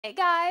Hey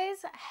guys,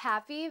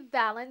 happy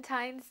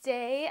Valentine's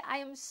Day. I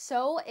am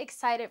so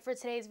excited for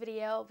today's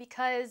video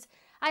because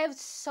I have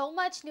so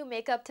much new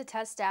makeup to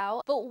test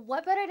out. But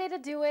what better day to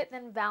do it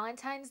than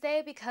Valentine's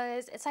Day,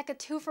 because it's like a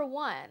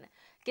 2-for-1.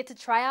 Get to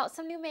try out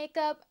some new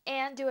makeup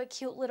and do a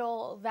cute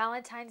little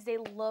Valentine's Day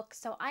look.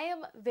 So I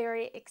am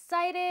very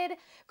excited.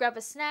 Grab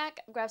a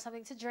snack, grab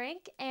something to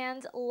drink,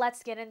 and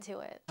let's get into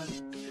it.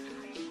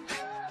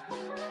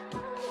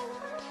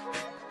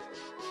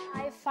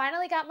 I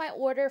finally got my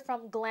order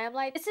from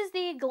Glamlite. This is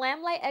the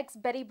Glamlite X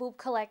Betty Boop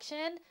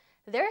collection.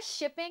 Their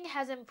shipping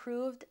has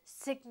improved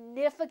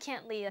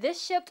significantly.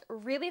 This shipped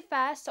really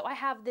fast, so I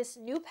have this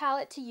new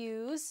palette to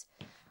use.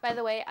 By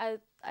the way,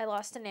 I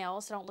lost a nail,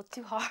 so don't look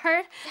too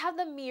hard. I have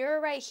the mirror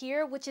right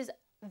here, which is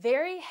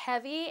very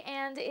heavy,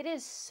 and it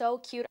is so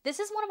cute. This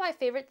is one of my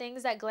favorite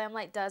things that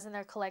Glamlite does in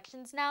their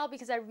collections now,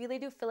 because I really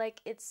do feel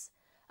like it's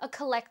a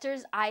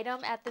collector's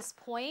item at this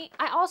point.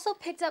 I also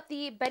picked up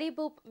the Betty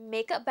Boop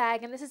makeup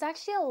bag, and this is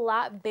actually a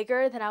lot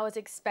bigger than I was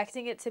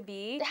expecting it to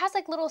be. It has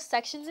like little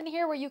sections in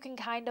here where you can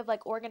kind of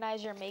like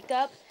organize your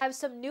makeup. I have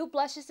some new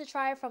blushes to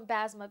try from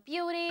Basma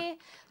Beauty.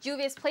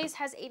 Juvia's Place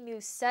has a new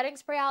setting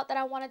spray out that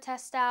I want to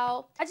test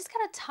out. I just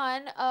got a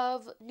ton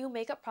of new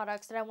makeup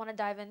products that I want to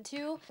dive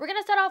into. We're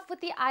gonna start off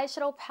with the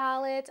eyeshadow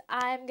palette.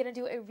 I'm gonna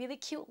do a really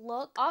cute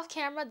look. Off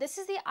camera, this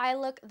is the eye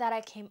look that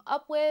I came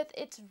up with.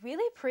 It's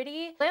really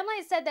pretty.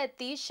 Glamlite said that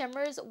these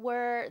shimmers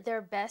were their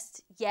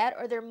best yet,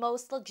 or their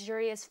most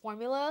luxurious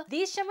formula.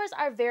 These shimmers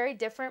are very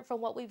different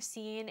from what we've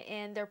seen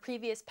in their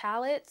previous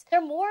palettes.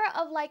 They're more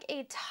of like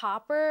a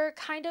topper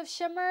kind of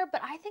shimmer,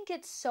 but I think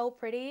it's so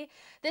pretty.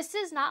 This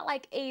is not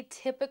like a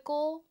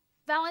typical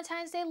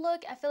Valentine's Day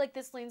look. I feel like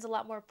this leans a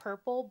lot more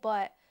purple,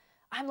 but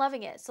I'm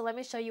loving it. So let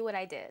me show you what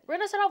I did. We're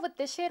gonna start off with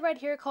this shade right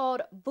here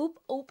called Boop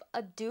Oop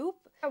a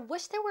Dupe. I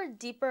wish there were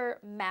deeper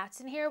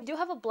mattes in here. We do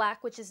have a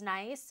black, which is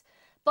nice,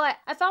 but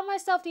I found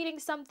myself needing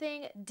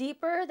something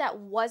deeper that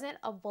wasn't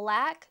a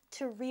black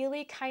to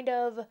really kind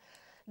of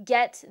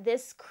get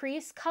this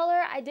crease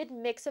color. I did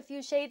mix a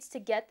few shades to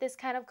get this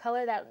kind of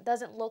color that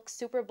doesn't look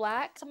super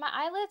black. So my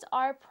eyelids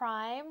are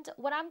primed.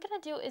 What I'm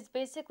gonna do is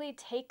basically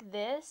take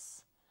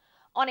this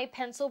on a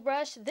pencil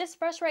brush. This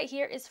brush right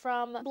here is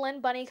from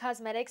Blend Bunny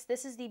Cosmetics.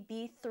 This is the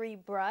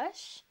B3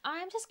 brush.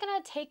 I'm just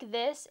gonna take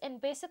this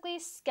and basically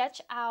sketch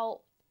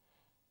out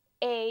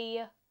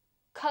a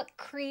cut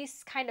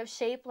crease kind of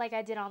shape like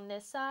I did on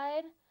this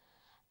side.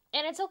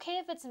 And it's okay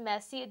if it's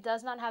messy. It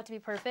does not have to be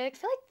perfect. I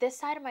feel like this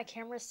side of my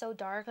camera is so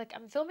dark. Like,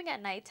 I'm filming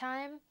at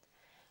nighttime,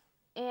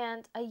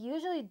 and I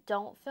usually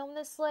don't film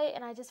this late,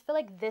 and I just feel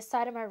like this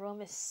side of my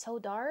room is so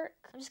dark.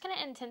 I'm just gonna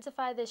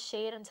intensify this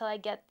shade until I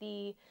get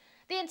the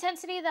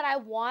intensity that I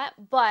want.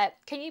 But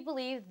can you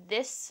believe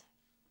this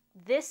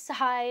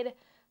side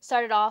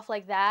started off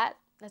like that?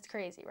 That's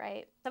crazy,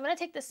 right? So I'm gonna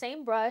take the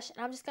same brush,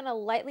 and I'm just gonna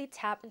lightly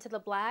tap into the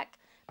black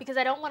because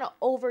I don't want to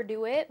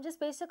overdo it. I'm just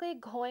basically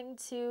going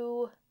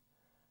to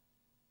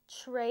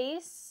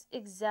trace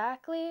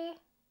exactly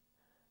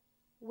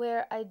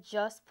where I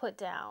just put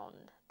down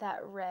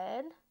that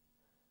red,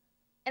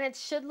 and it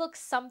should look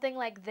something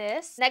like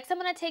this. Next, I'm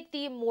going to take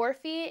the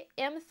Morphe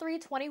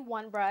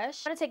M321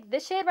 brush. I'm going to take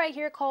this shade right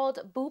here called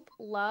Boop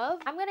Love.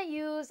 I'm going to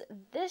use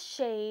this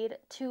shade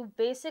to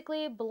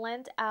basically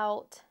blend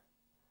out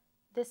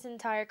this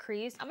entire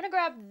crease. I'm gonna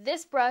grab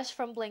this brush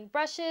from Blinged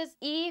Brushes,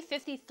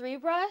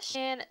 E53 brush,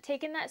 and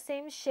taking that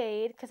same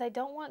shade, because I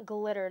don't want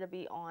glitter to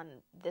be on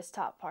this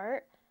top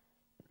part.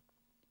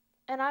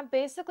 And I'm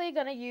basically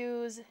gonna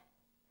use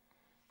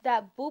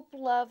that Boop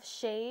Love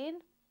shade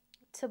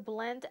to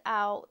blend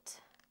out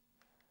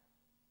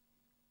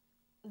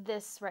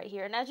this right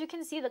here. And as you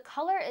can see, the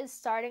color is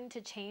starting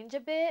to change a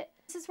bit.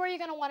 This is where you're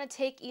going to want to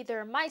take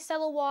either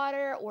micellar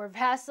water or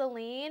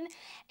Vaseline,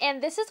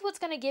 and this is what's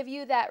going to give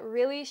you that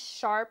really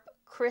sharp,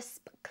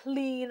 crisp,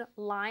 clean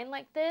line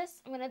like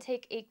this. I'm going to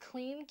take a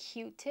clean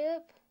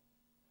Q-tip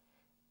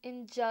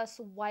and just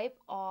wipe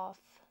off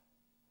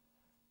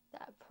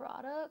that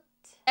product.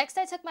 Next,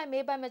 I took my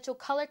Made by Mitchell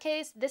color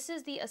case. This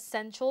is the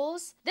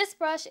Essentials. This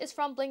brush is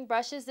from Blinged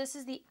Brushes. This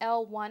is the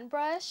L1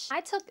 brush.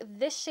 I took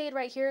this shade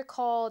right here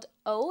called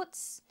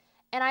Oats,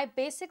 and I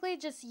basically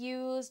just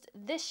used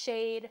this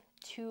shade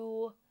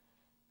to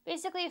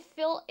basically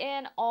fill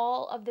in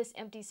all of this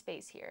empty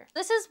space here.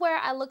 This is where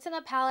I looked in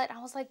the palette and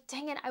I was like,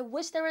 dang it, I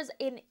wish there was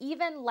an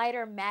even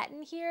lighter matte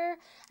in here.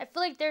 I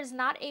feel like there's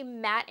not a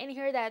matte in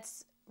here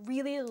that's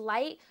really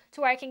light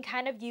to where I can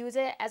kind of use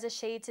it as a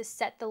shade to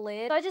set the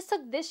lid. So I just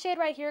took this shade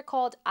right here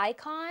called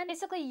Icon,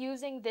 basically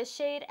using this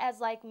shade as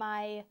like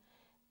my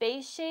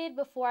base shade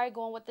before I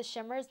go on with the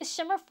shimmers. The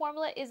shimmer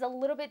formula is a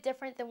little bit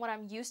different than what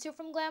I'm used to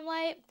from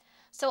Glamlite,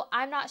 so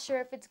I'm not sure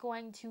if it's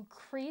going to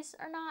crease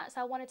or not. So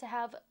I wanted to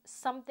have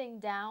something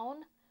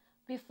down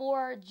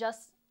before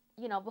just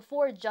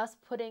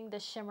putting the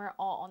shimmer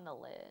all on the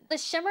lid. The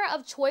shimmer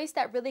of choice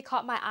that really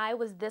caught my eye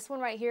was this one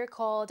right here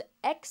called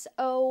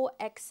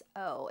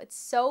XOXO. It's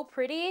so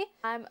pretty.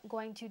 I'm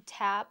going to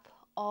tap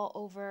all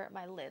over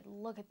my lid.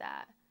 Look at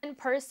that. In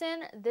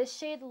person, this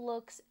shade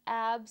looks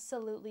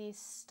absolutely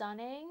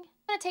stunning.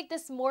 I'm gonna take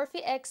this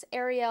Morphe X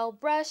Ariel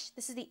brush.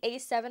 This is the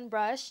A7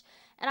 brush,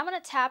 and I'm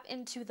gonna tap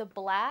into the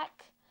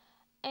black,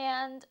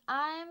 and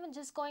I'm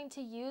just going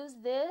to use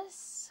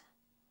this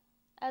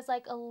as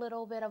like a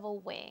little bit of a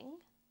wing.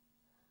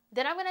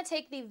 Then I'm going to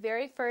take the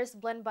very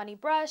first Blend Bunny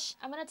brush.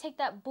 I'm going to take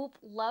that Boop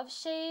Love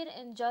shade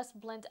and just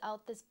blend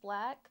out this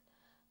black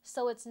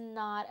so it's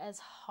not as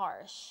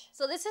harsh.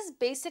 So this is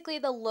basically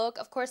the look.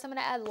 Of course, I'm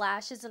going to add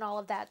lashes and all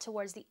of that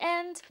towards the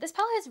end. This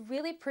palette is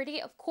really pretty.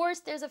 Of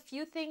course, there's a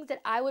few things that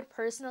I would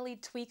personally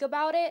tweak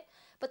about it,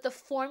 but the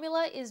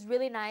formula is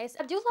really nice.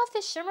 I do love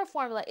this shimmer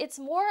formula. It's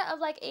more of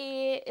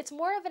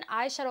an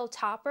eyeshadow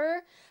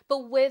topper,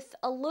 but with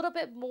a little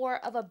bit more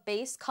of a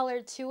base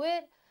color to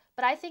it.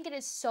 But I think it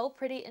is so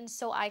pretty and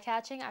so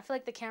eye-catching. I feel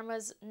like the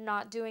camera's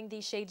not doing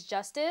these shades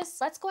justice.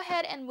 Let's go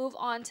ahead and move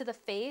on to the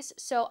face.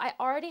 So I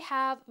already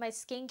have my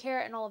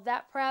skincare and all of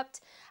that prepped.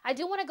 I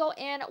do want to go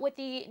in with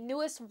the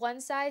newest One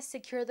Size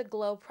Secure the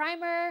Glow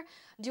Primer.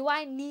 Do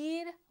I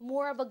need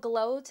more of a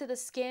glow to the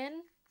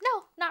skin?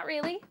 No, not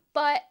really,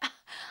 but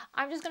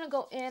I'm just gonna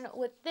go in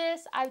with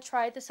this. I've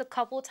tried this a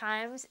couple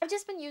times. I've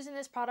just been using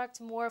this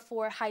product more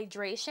for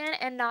hydration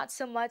and not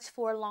so much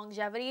for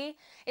longevity.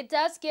 It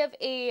does give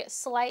a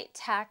slight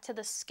tack to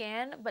the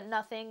skin, but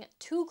nothing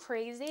too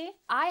crazy.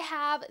 I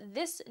have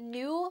this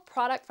new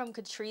product from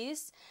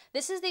Catrice.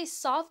 This is the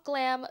Soft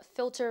Glam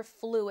Filter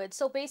Fluid.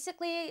 So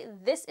basically,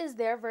 this is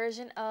their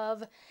version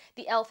of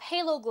the e.l.f.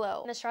 Halo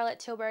Glow, the Charlotte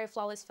Tilbury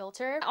Flawless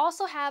Filter. I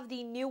also have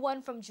the new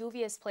one from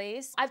Juvia's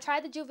Place. I've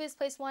tried the Juvia's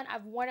Place one.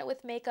 I've worn it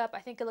with makeup. I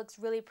think it looks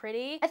really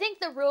pretty. I think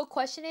the real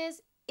question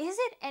is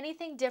it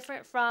anything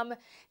different from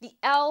the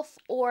e.l.f.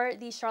 or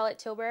the Charlotte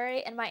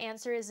Tilbury? And my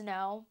answer is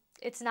no.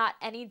 It's not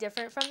any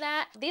different from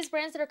that. These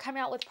brands that are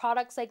coming out with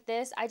products like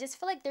this, I just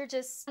feel like they're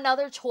just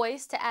another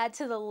choice to add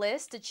to the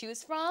list to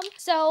choose from.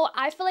 So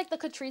I feel like the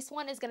Catrice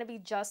one is gonna be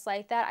just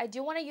like that. I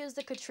do wanna use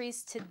the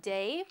Catrice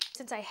today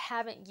since I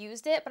haven't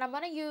used it, but I'm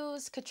gonna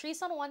use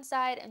Catrice on one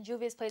side and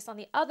Juvia's Place on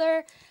the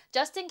other,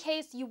 just in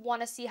case you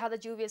wanna see how the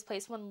Juvia's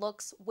Place one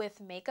looks with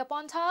makeup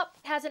on top.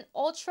 It has an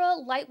ultra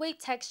lightweight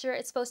texture.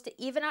 It's supposed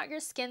to even out your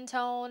skin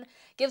tone,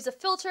 gives a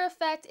filter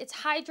effect. It's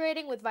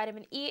hydrating with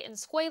vitamin E and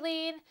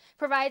squalene,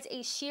 provides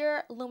a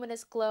sheer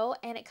luminous glow,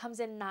 and it comes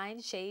in 9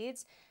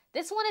 shades.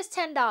 This one is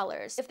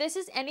 $10. If this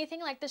is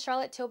anything like the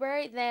Charlotte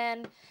Tilbury,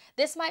 then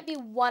this might be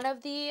one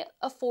of the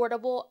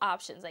affordable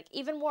options, like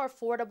even more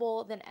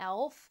affordable than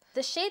e.l.f.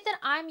 The shade that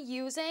I'm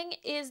using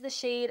is the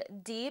shade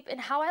Deep,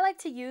 and how I like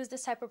to use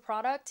this type of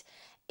product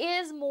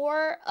is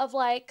more of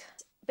like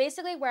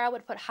basically where I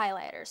would put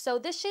highlighter. So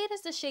this shade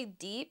is the shade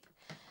Deep,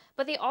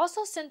 but they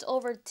also sent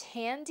over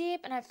Tan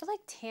Deep, and I feel like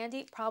Tan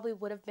Deep probably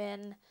would have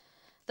been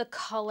the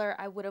color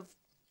I would have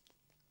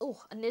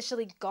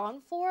initially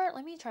gone for.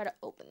 Let me try to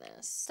open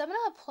this. So I'm going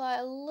to apply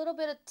a little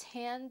bit of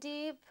Tan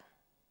Deep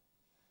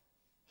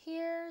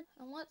here,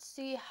 and let's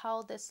see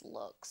how this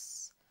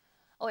looks.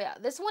 Oh yeah,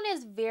 this one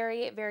is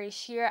very, very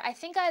sheer. I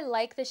think I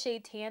like the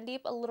shade Tan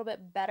Deep a little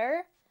bit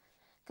better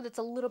because it's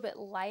a little bit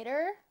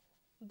lighter,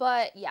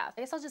 but yeah,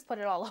 I guess I'll just put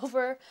it all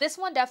over. This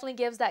one definitely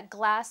gives that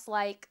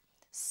glass-like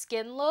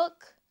skin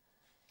look,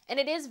 and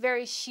it is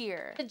very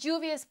sheer. The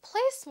Juvia's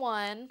Place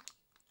one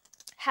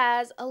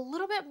has a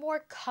little bit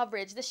more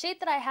coverage. The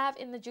shade that I have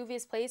in the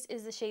Juvia's Place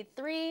is the shade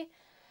 3.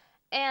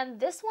 And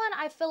this one,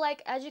 I feel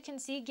like, as you can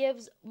see,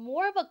 gives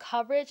more of a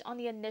coverage on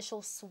the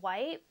initial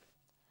swipe.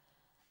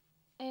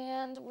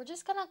 And we're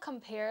just gonna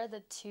compare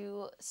the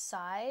two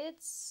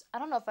sides. I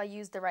don't know if I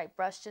used the right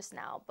brush just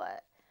now,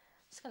 but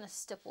I'm just gonna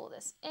stipple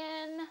this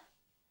in.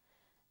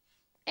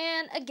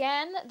 And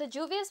again, the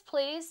Juvia's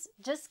Place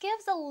just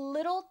gives a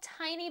little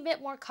tiny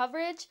bit more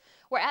coverage,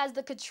 whereas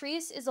the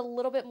Catrice is a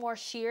little bit more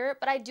sheer,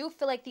 but I do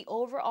feel like the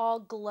overall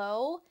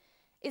glow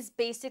is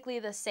basically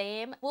the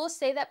same. We'll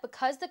say that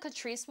because the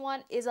Catrice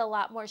one is a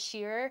lot more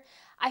sheer,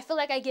 I feel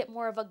like I get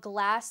more of a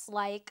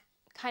glass-like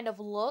kind of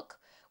look,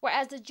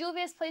 whereas the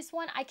Juvia's Place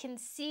one, I can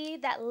see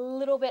that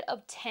little bit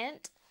of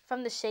tint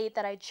from the shade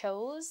that I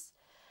chose.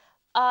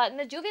 And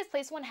the Juvia's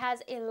Place one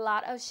has a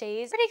lot of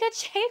shades, pretty good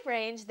shade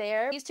range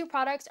there. These two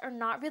products are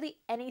not really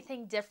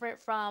anything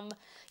different from,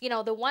 you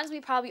know, the ones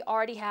we probably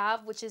already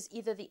have, which is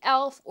either the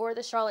e.l.f. or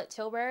the Charlotte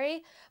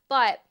Tilbury.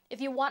 But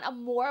if you want a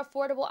more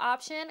affordable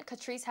option,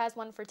 Catrice has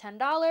one for $10.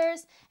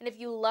 And if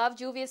you love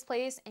Juvia's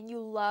Place and you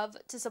love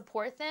to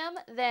support them,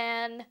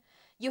 then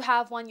you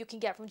have one you can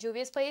get from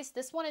Juvia's Place.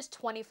 This one is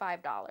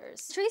 $25.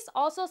 Catrice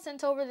also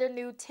sent over their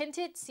new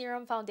tinted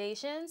serum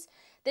foundations.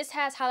 This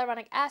has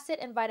hyaluronic acid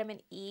and vitamin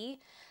E.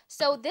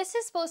 So this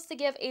is supposed to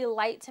give a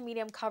light to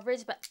medium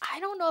coverage, but I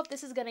don't know if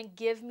this is gonna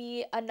give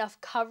me enough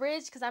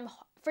coverage because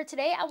for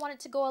today, I want it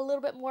to go a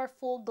little bit more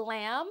full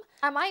glam.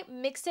 I might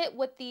mix it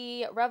with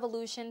the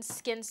Revolution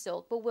Skin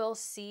Silk, but we'll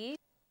see.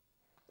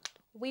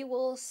 We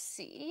will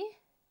see.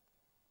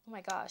 Oh my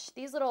gosh,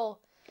 these little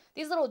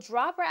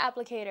dropper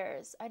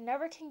applicators. I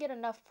never can get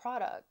enough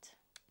product.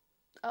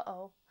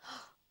 Uh-oh.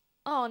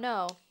 Oh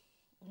no,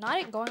 not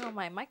it going on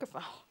my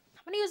microphone.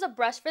 I'm gonna use a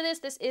brush for this.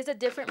 This is a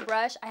different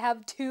brush. I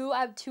have two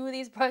of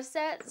these brush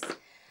sets.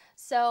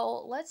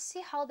 So let's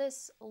see how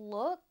this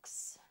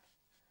looks.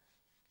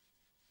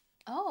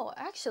 Oh,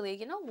 actually,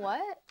 you know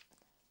what?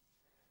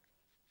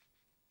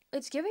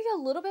 It's giving a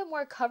little bit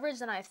more coverage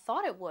than I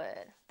thought it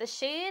would. The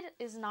shade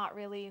is not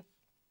really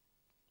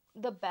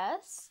the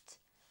best.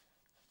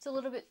 It's a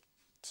little bit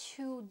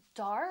too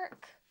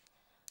dark.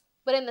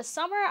 But in the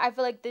summer, I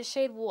feel like this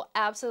shade will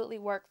absolutely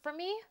work for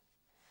me.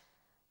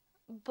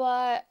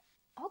 But,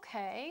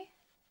 okay.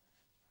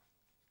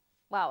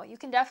 Wow, you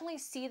can definitely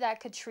see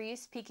that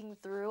catrice peeking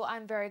through.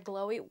 I'm very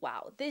glowy.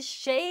 Wow, this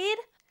shade,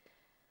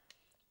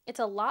 it's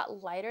a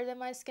lot lighter than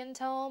my skin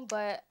tone,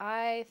 but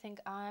I think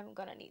I'm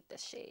gonna need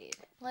this shade.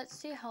 Let's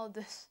see how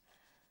this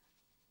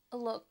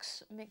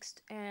looks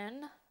mixed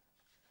in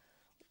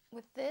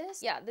with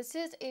this. Yeah, this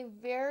is a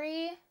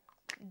very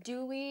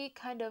dewy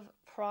kind of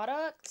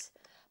product,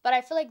 but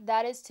I feel like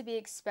that is to be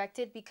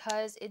expected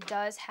because it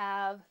does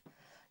have,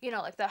 you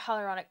know, like the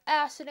hyaluronic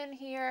acid in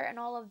here and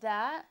all of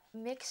that.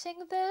 Mixing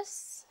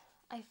this,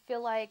 I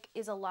feel like,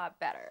 is a lot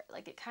better.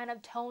 Like, it kind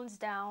of tones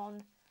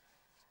down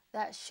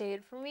that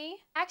shade for me.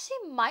 I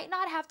actually might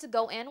not have to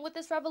go in with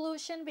this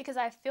Revolution because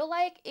I feel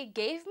like it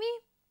gave me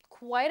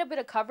quite a bit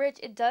of coverage.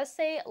 It does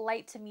say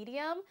light to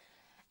medium,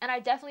 and I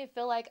definitely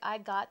feel like I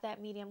got that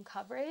medium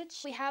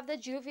coverage. We have the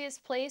Juvia's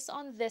Place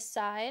on this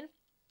side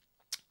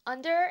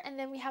under, and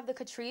then we have the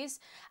catrice.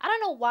 I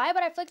don't know why,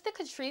 but I feel like the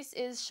catrice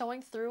is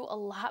showing through a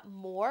lot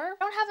more.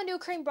 I don't have a new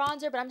cream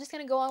bronzer, but I'm just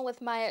gonna go on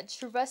with my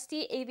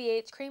trusty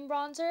ABH cream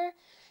bronzer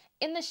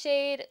in the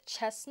shade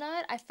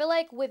Chestnut. I feel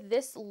like with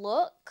this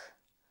look,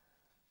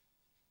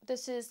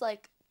 this is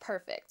like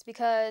perfect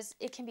because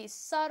it can be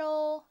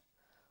subtle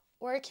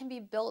or it can be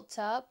built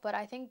up, but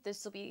I think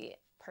this will be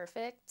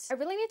perfect. I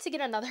really need to get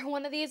another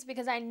one of these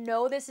because I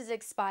know this is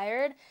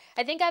expired.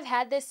 I think I've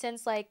had this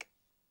since like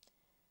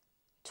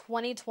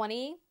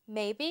 2020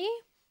 maybe,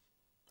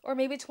 or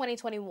maybe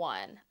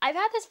 2021. I've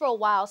had this for a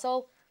while,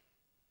 so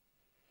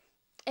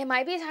it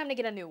might be time to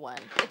get a new one.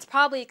 It's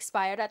probably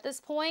expired at this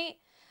point,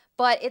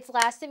 but it's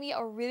lasted me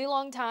a really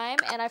long time,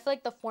 and I feel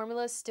like the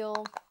formula is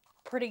still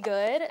pretty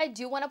good. I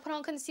do want to put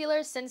on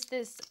concealer since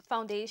this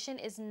foundation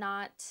is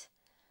not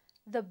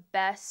the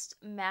best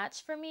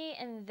match for me,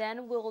 and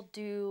then we'll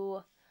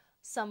do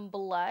some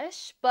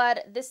blush.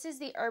 But this is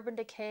the Urban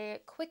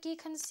Decay Quickie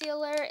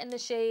Concealer in the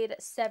shade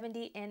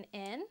 70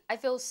 in. I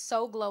feel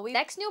so glowy.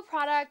 Next new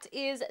product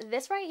is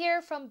this right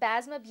here from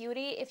Basma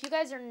Beauty. If you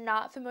guys are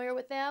not familiar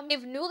with them,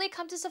 they've newly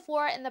come to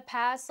Sephora in the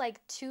past like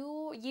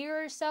 2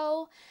 years or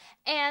so,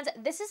 and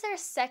this is their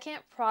second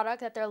product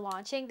that they're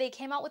launching. They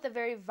came out with a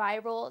very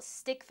viral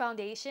stick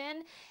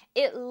foundation.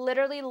 It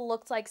literally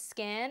looked like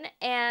skin,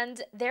 and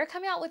they're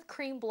coming out with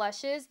cream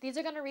blushes. These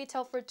are going to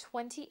retail for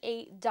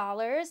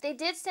 $28. They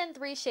did send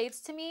 3 shades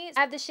to me.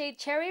 I have the shade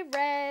Cherry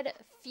Red,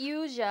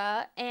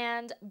 Fuchsia,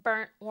 and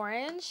Burnt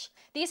Orange.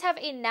 These have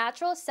a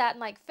natural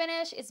satin-like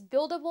finish. It's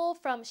buildable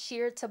from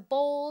sheer to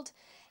bold.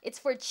 It's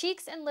for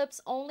cheeks and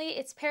lips only.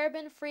 It's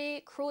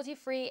paraben-free,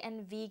 cruelty-free,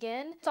 and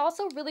vegan. What's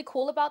also really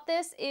cool about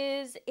this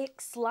is it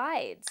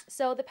slides.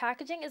 So the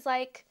packaging is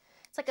like,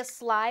 it's like a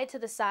slide to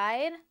the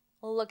side.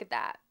 Look at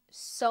that.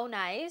 So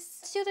nice.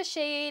 Let's do the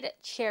shade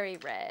Cherry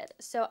Red.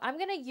 So I'm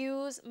gonna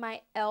use my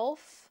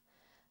e.l.f.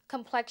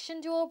 complexion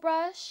duo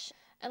brush,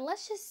 and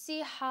let's just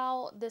see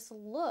how this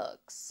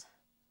looks.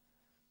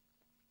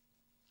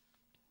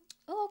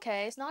 Oh,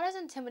 okay, it's not as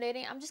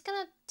intimidating. I'm just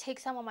gonna take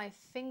some on my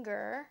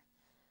finger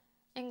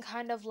and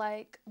kind of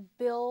like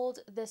build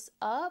this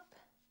up.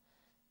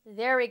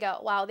 There we go.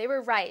 Wow, they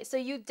were right. So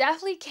you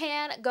definitely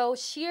can go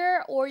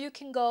sheer or you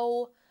can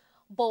go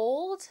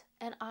bold,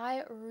 and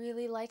I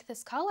really like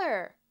this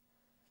color.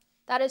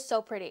 That is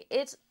so pretty.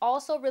 It's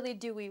also really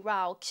dewy.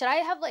 Wow. Should I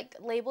have like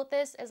labeled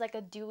this as like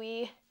a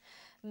dewy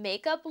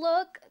makeup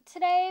look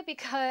today?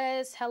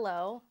 Because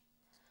hello,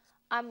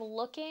 I'm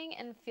looking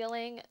and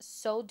feeling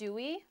so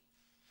dewy.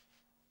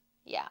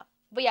 Yeah.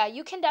 But yeah,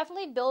 you can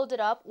definitely build it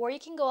up or you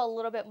can go a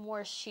little bit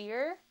more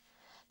sheer.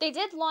 They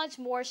did launch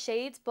more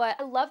shades, but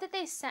I love that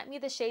they sent me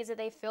the shades that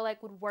they feel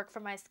like would work for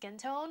my skin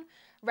tone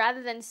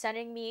rather than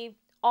sending me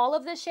all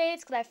of the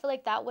shades, because I feel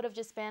like that would have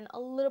just been a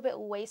little bit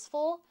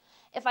wasteful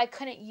if I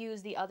couldn't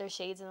use the other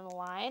shades in the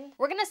line.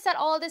 We're gonna set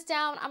all of this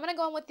down. I'm gonna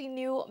go in with the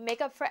new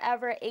Makeup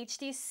Forever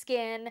HD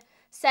Skin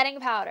Setting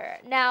Powder.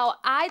 Now,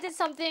 I did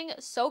something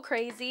so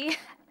crazy.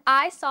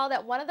 I saw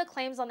that one of the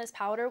claims on this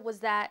powder was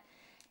that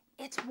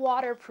it's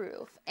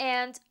waterproof,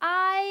 and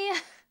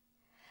I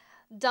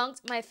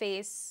dunked my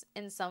face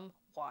in some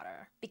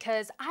water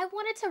because I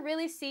wanted to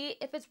really see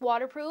if it's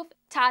waterproof.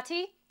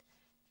 Tati,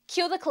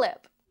 cue the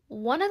clip.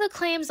 One of the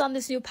claims on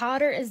this new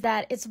powder is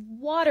that it's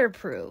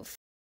waterproof.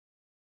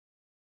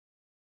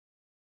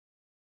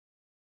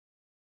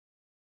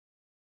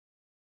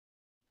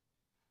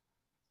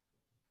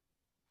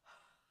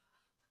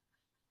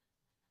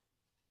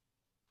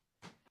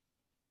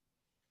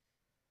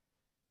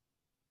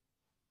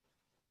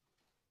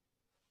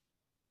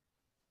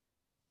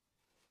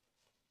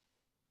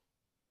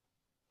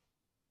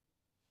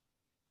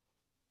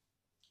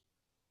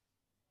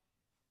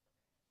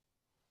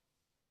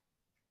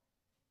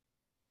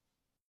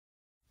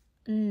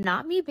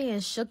 not me being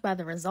shook by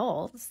the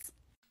results.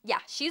 Yeah,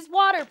 she's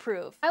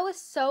waterproof. I was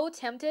so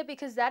tempted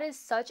because that is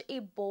such a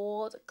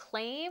bold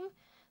claim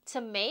to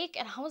make.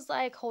 And I was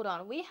like, hold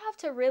on, we have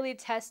to really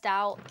test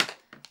out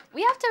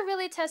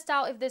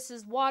if this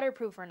is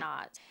waterproof or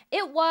not.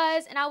 It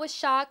was, and I was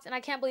shocked, and I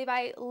can't believe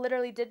I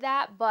literally did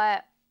that,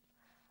 but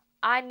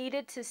I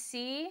needed to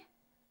see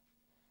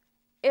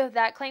if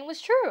that claim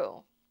was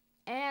true.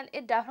 And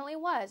it definitely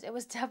was. It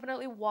was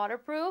definitely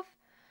waterproof.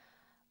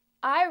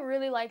 I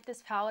really like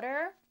this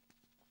powder.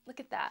 Look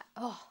at that.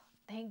 Oh,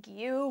 thank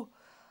you.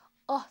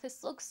 Oh,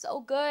 this looks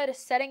so good.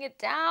 Setting it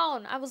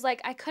down. I was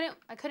like, I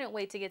couldn't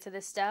wait to get to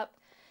this step,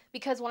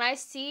 because when I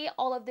see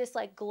all of this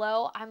like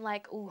glow, I'm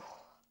like, ooh,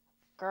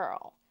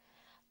 girl.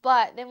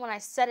 But then when I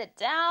set it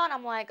down,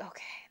 I'm like,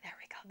 okay, there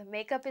we go. The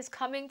makeup is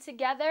coming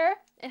together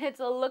and it's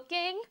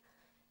looking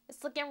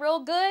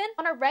real good.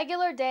 On a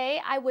regular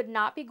day, I would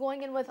not be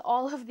going in with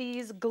all of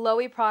these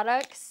glowy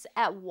products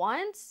at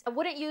once. I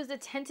wouldn't use the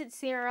tinted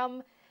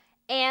serum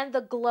and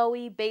the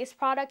glowy base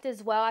product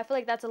as well. I feel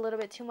like that's a little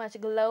bit too much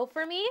glow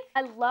for me.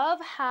 I love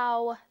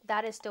how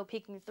that is still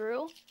peeking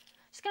through.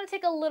 Just gonna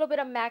take a little bit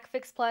of MAC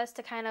Fix Plus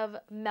to kind of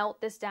melt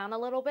this down a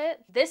little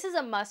bit. This is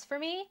a must for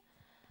me,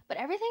 but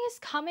everything is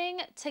coming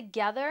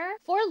together.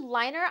 For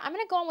liner, I'm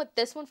gonna go on with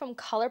this one from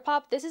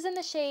ColourPop. This is in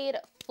the shade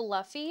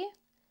Fluffy.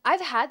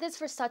 I've had this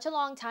for such a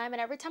long time,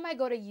 and every time I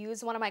go to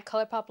use one of my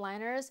ColourPop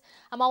liners,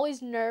 I'm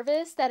always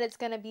nervous that it's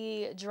gonna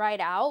be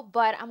dried out,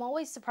 but I'm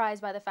always surprised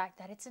by the fact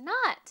that it's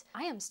not.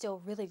 I am still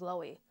really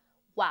glowy.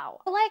 Wow.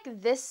 I feel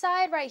like this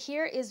side right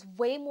here is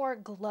way more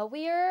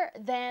glowier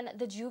than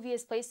the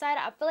Juvia's Place side.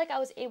 I feel like I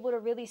was able to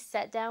really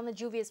set down the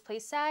Juvia's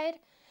Place side,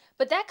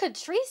 but that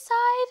Catrice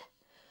side,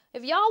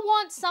 if y'all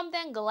want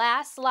something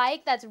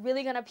glass-like that's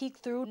really gonna peek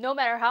through no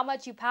matter how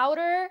much you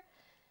powder,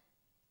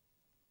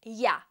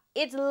 yeah.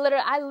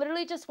 I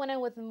literally just went in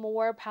with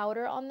more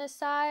powder on this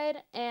side,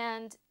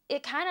 and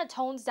it kind of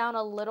tones down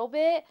a little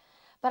bit,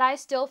 but I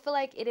still feel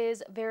like it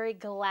is very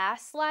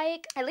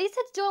glass-like. At least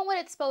it's doing what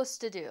it's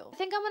supposed to do. I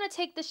think I'm going to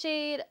take the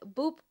shade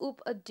Boop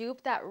Oop a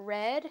Dupe, that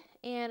red,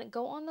 and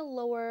go on the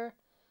lower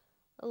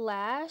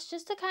lash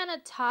just to kind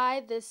of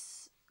tie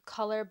this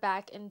color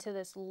back into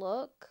this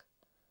look.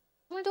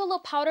 I'm going to do a little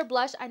powder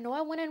blush. I know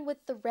I went in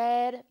with the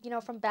red, you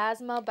know, from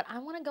Basma, but I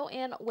want to go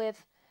in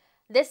with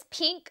this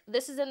pink.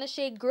 This is in the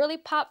shade Girly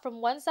Pop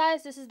from One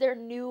Size. This is their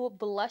new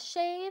blush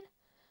shade.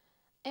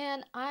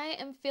 And I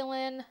am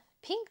feeling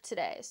pink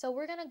today. So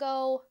we're going to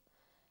go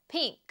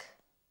pink,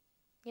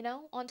 you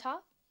know, on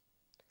top.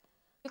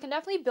 You can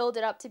definitely build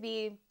it up to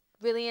be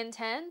really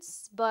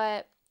intense,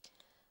 but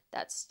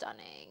that's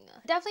stunning.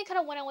 Definitely could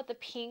have went in with the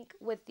pink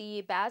with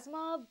the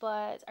Basma,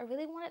 but I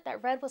really wanted,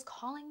 that red was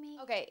calling me.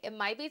 Okay, it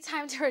might be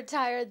time to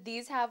retire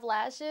these half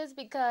lashes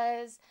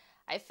because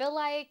I feel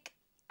like,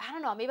 I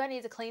don't know, maybe I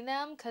need to clean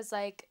them because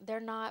like they're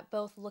not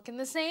both looking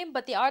the same,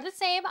 but they are the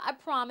same, I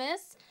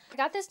promise. I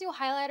got this new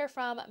highlighter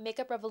from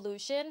Makeup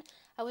Revolution.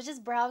 I was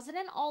just browsing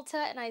in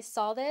Ulta and I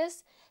saw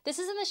this. This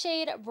is in the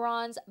shade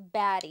Bronze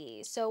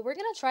Baddie. So we're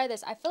gonna try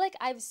this. I feel like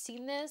I've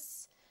seen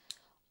this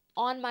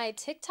on my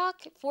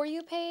TikTok For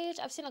You page.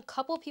 I've seen a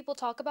couple people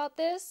talk about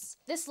this.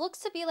 This looks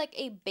to be like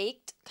a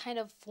baked kind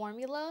of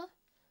formula.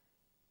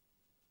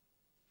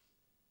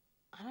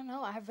 I don't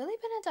know. I've really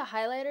been into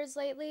highlighters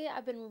lately.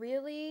 I've been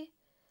really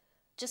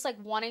just like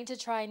wanting to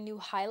try new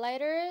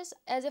highlighters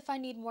as if I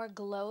need more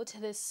glow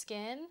to this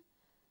skin.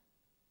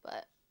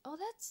 But,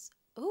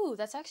 oh,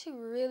 that's actually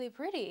really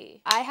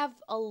pretty. I have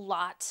a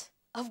lot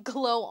of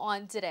glow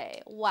on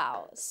today.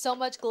 Wow, so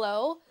much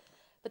glow,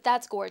 but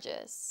that's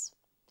gorgeous.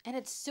 And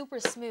it's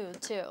super smooth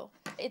too.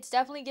 It's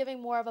definitely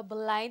giving more of a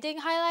blinding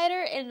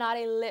highlighter and not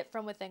a lit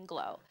from within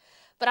glow.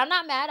 But I'm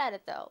not mad at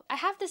it though. I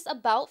have this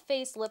About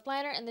Face lip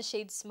liner in the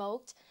shade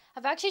Smoked.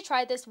 I've actually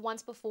tried this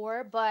once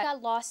before, but I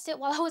lost it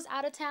while I was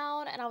out of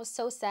town and I was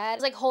so sad. I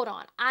was like, hold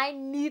on, I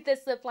need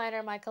this lip liner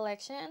in my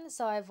collection,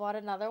 so I bought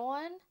another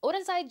one.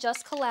 Oden's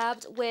just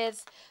collabed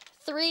with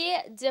 3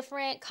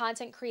 different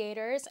content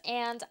creators,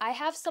 and I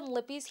have some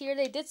lippies here.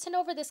 They did send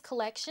over this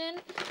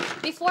collection.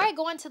 Before I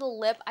go into the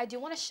lip, I do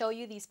want to show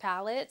you these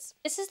palettes.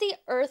 This is the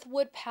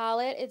Earthwood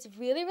palette. It's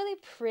really, really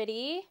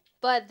pretty,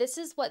 but this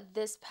is what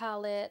this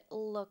palette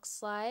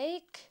looks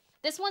like.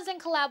 This one's in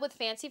collab with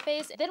Fancy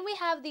Face. Then we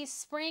have the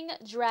Spring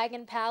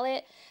Dragon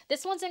palette.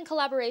 This one's in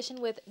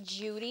collaboration with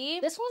Judy.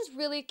 This one's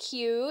really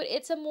cute.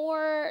 It's a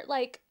more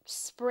like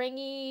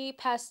springy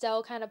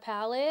pastel kind of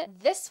palette.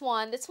 This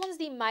one's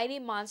the Mighty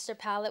Monster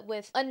palette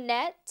with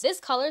Annette.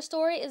 This color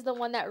story is the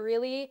one that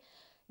really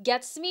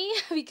gets me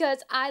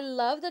because I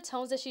love the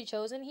tones that she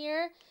chose in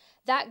here.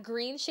 That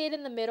green shade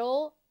in the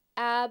middle,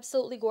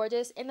 absolutely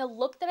gorgeous. And the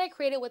look that I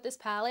created with this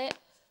palette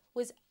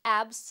was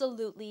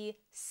absolutely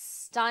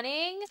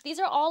stunning. These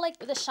are all like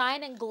the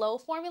Shine and Glow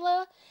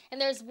formula,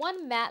 and there's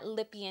one matte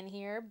lippy in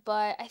here,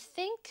 but I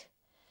think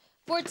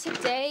for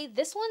today,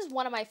 this one's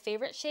one of my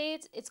favorite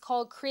shades. It's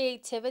called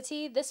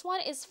Creativity. This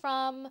one's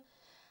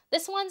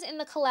in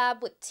the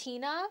collab with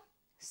Tina.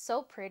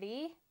 So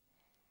pretty.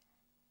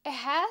 It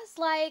has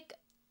like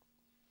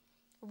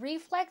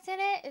reflect in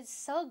it is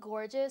so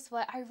gorgeous,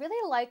 but I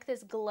really like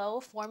this glow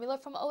formula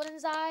from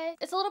Oden's Eye.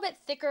 It's a little bit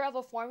thicker of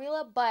a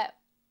formula, but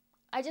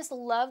I just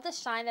love the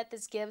shine that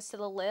this gives to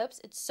the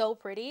lips. It's so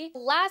pretty.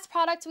 Last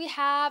product we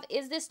have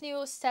is this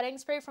new setting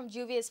spray from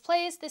Juvia's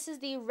Place. This is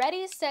the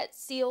Ready, Set,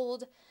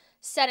 Sealed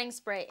setting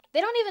spray.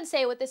 They don't even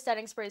say what this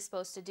setting spray is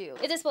supposed to do.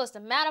 Is it supposed to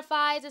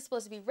mattify? Is it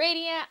supposed to be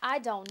radiant? I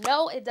don't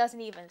know. It doesn't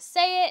even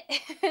say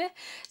it.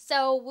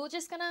 So we're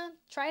just gonna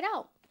try it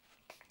out.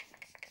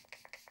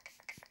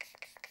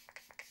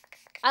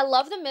 I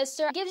love the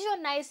mister. It gives you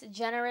a nice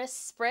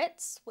generous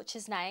spritz, which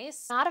is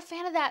nice. Not a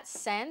fan of that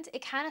scent.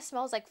 It kind of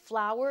smells like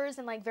flowers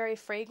and like very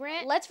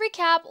fragrant. Let's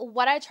recap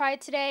what I tried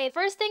today.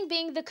 First thing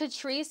being the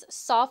Catrice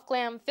Soft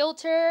Glam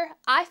Filter.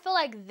 I feel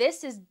like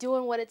this is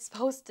doing what it's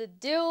supposed to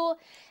do.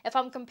 If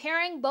I'm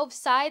comparing both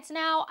sides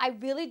now, I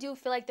really do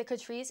feel like the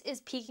Catrice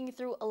is peeking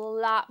through a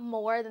lot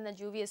more than the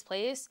Juvia's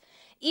Place.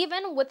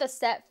 Even with a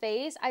set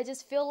face, I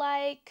just feel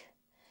like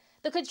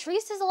the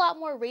Catrice is a lot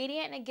more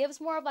radiant and it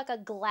gives more of like a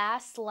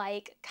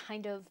glass-like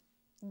kind of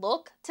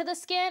look to the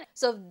skin.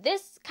 So if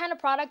this kind of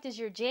product is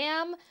your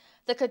jam,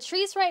 the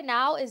Catrice right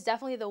now is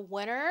definitely the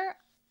winner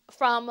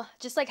from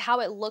just like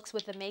how it looks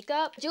with the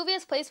makeup.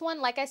 Juvia's Place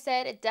one, like I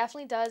said, it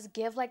definitely does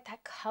give like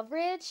that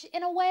coverage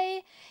in a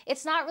way.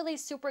 It's not really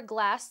super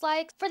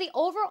glass-like. For the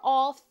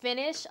overall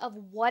finish of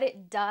what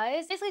it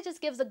does, basically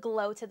just gives a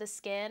glow to the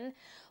skin,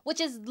 which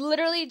is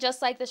literally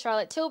just like the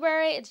Charlotte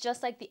Tilbury. It's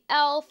just like the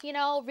e.l.f., you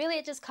know. Really,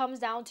 it just comes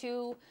down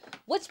to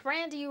which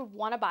brand do you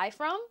want to buy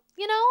from,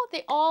 you know?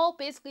 They all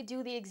basically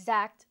do the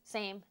exact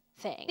same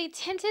thing. The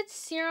Tinted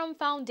Serum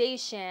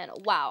Foundation.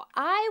 Wow,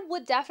 I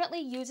would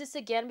definitely use this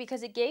again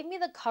because it gave me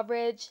the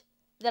coverage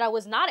that I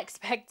was not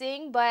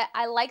expecting, but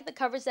I like the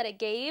coverage that it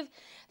gave.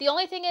 The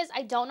only thing is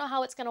I don't know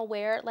how it's gonna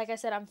wear. Like I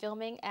said, I'm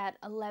filming at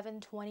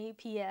 11:20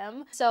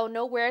 p.m. so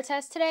no wear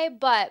test today,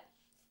 but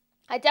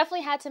I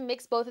definitely had to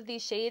mix both of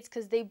these shades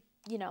because they,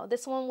 you know,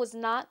 this one was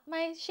not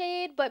my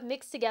shade, but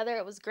mixed together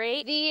it was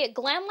great. The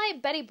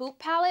Glamlite Betty Boop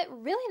palette,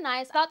 really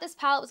nice. I thought this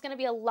palette was going to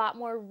be a lot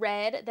more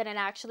red than it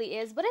actually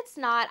is, but it's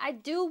not. I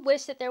do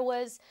wish that there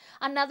was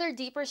another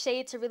deeper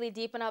shade to really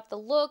deepen up the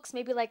looks.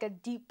 Maybe like a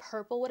deep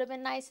purple would have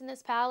been nice in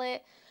this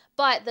palette.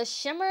 But the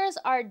shimmers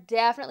are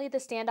definitely the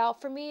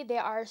standout for me. They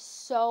are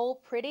so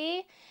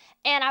pretty.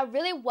 And I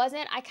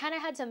kind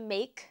of had to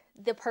make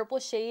the purple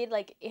shade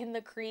like in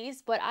the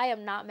crease, but I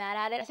am not mad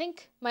at it. I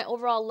think my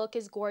overall look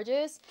is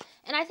gorgeous,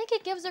 and I think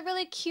it gives a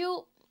really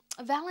cute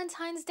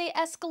Valentine's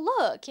Day-esque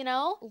look, you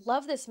know?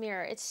 Love this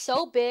mirror. It's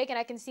so big and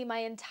I can see my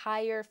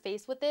entire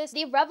face with this.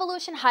 The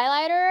Revolution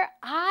highlighter,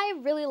 I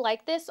really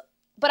like this,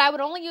 but I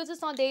would only use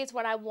this on days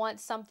when I want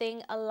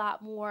something a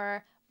lot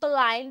more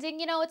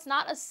blinding, you know? It's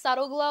not a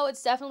subtle glow,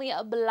 it's definitely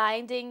a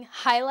blinding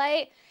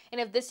highlight. And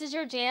if this is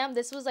your jam,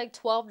 this was like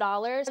 $12.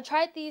 I've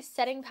tried the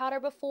setting powder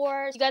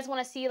before. If you guys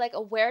want to see like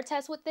a wear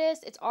test with this,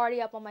 it's already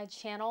up on my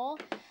channel.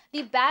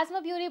 The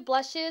Basma Beauty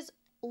blushes,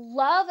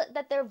 love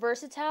that they're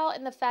versatile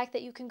in the fact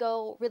that you can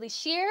go really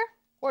sheer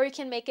or you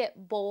can make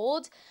it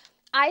bold.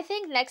 I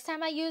think next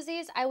time I use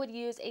these, I would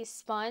use a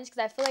sponge because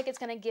I feel like it's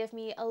going to give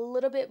me a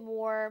little bit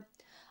more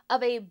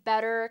of a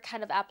better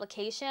kind of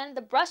application.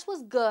 The brush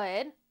was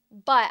good,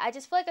 but I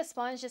just feel like a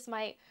sponge just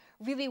might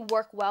really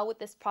work well with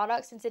this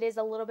product since it is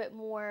a little bit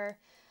more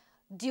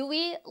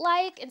dewy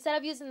like instead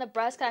of using the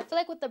brush, because I feel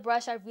like with the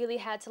brush I really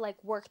had to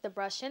like work the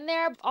brush in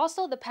there.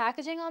 Also the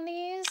packaging on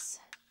these,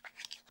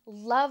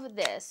 love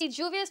this. The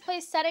Juvia's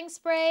Place setting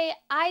spray,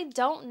 I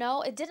don't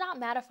know, it did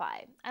not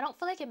mattify. I don't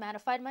feel like it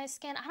mattified my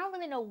skin. I don't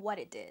really know what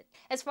it did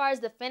as far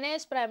as the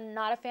finish, but I'm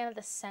not a fan of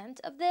the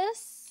scent of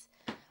this.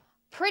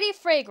 Pretty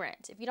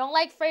fragrant. If you don't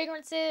like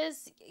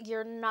fragrances,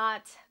 you're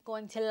not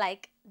going to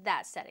like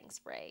that setting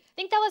spray. I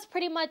think that was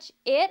pretty much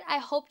it. I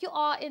hope you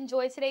all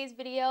enjoyed today's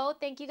video.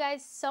 Thank you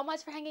guys so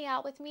much for hanging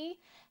out with me.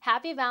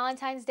 Happy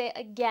Valentine's Day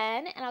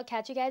again, and I'll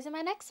catch you guys in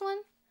my next one.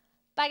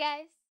 Bye, guys.